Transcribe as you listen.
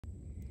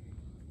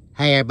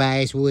Hey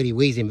everybody, it's Woody.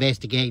 We's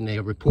investigating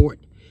a report.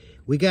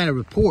 We got a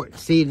report.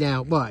 See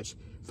now, watch.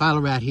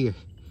 Follow right here.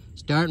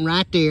 Starting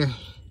right there.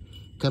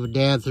 Coming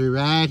down through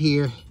right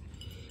here.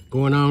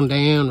 Going on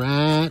down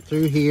right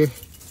through here.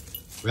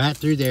 Right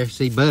through there.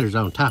 See, Butter's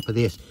on top of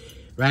this.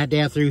 Right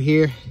down through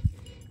here.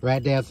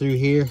 Right down through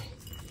here.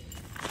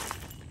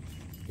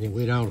 And it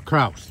went on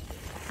across.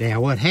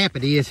 Now what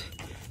happened is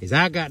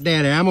I got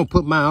down there. I'm going to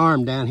put my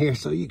arm down here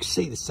so you can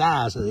see the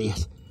size of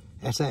this.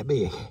 That's that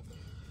big.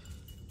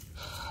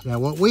 Now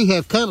what we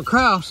have come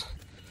across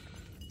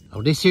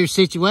on this here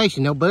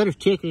situation, no Butter's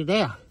checking it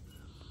out.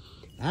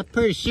 I'm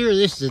pretty sure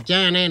this is a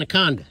giant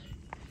anaconda.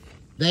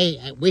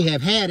 We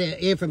have had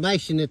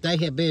information that they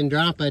have been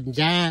dropping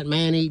giant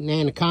man-eating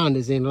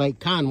anacondas in Lake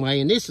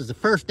Conway, and this is the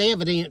first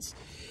evidence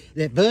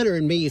that Butter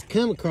and me has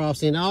come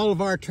across in all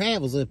of our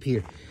travels up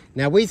here.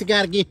 Now we've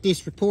got to get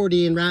this report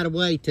in right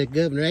away to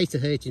Governor Asa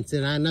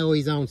Hutchinson. I know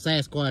he's on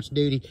Sasquatch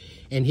duty,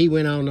 and he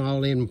went on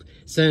all them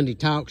Sunday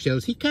talk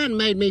shows. He kind of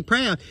made me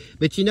proud,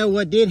 but you know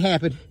what did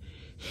happen?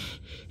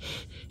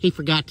 He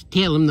forgot to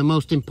tell him the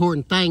most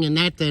important thing, and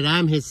that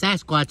I'm his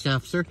Sasquatch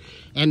officer,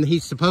 and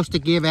he's supposed to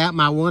give out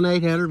my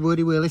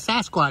 1-800-WOODY-WILLIE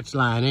Sasquatch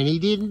line, and he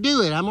didn't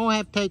do it. I'm going to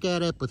have to take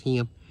that up with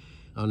him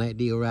on that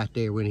deal right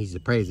there when he's the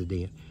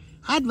president.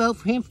 I'd vote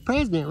for him for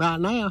president right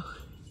now.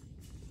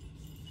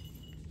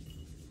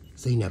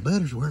 See, now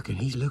Butter's working.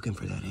 He's looking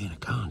for that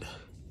anaconda.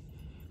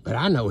 But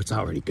I know it's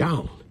already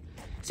gone.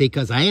 See,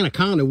 because the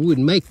anaconda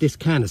wouldn't make this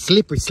kind of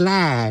slippery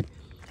slide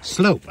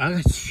slope.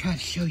 I'll try to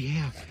show you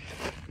how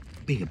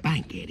big a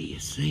bank that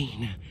is. See,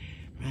 now,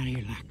 right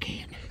here like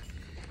that.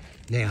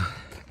 Now,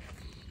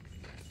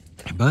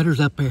 Butter's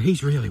up there.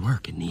 He's really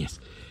working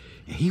this.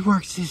 And he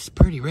works this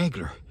pretty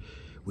regular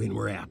when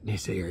we're out in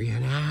this area.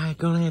 And I'm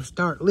going to have to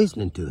start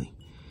listening to him.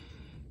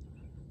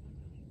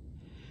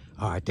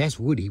 All right, that's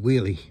Woody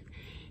Willie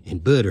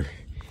and Butter.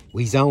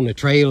 We's on the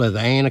trail of the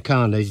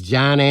anaconda. It's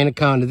giant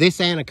anaconda. This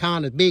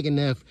anaconda is big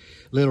enough.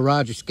 Little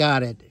Roger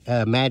Scott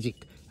at Magic.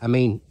 I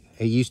mean,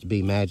 it used to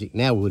be Magic.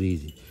 Now what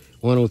is it?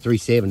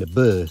 1037 the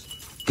Buzz.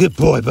 Good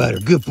boy, Butter.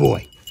 Good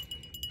boy.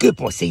 Good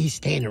boy. See, he's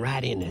standing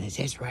right into this.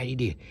 That's right, he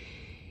did.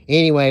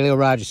 Anyway, little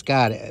Roger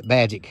Scott at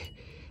Magic.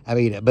 I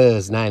mean, at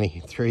Buzz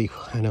 93.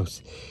 I know.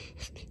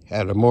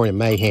 Out of the Morning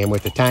Mayhem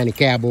with the Tiny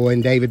Cowboy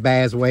and David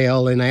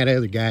Baswell and that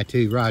other guy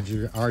too,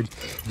 Roger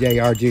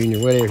J.R. Jr.,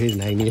 whatever his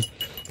name is.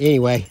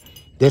 Anyway,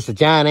 this is a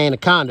giant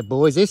anaconda,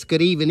 boys. This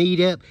could even eat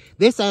up.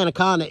 This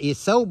anaconda is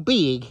so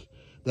big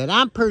that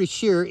I'm pretty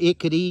sure it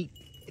could eat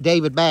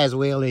David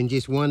Baswell in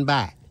just one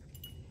bite.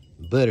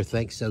 Butter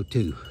thinks so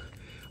too.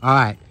 All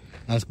right,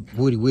 that's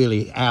Woody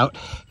Willie out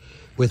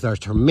with our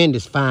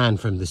tremendous find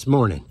from this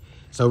morning.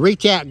 So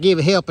reach out and give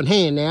a helping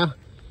hand now.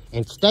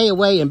 And stay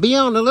away and be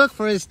on the look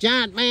for this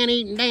giant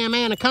man-eating damn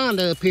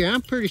anaconda up here.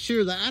 I'm pretty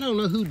sure that I don't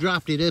know who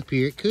dropped it up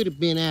here. It could have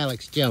been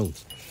Alex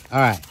Jones. All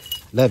right.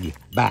 Love you.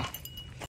 Bye.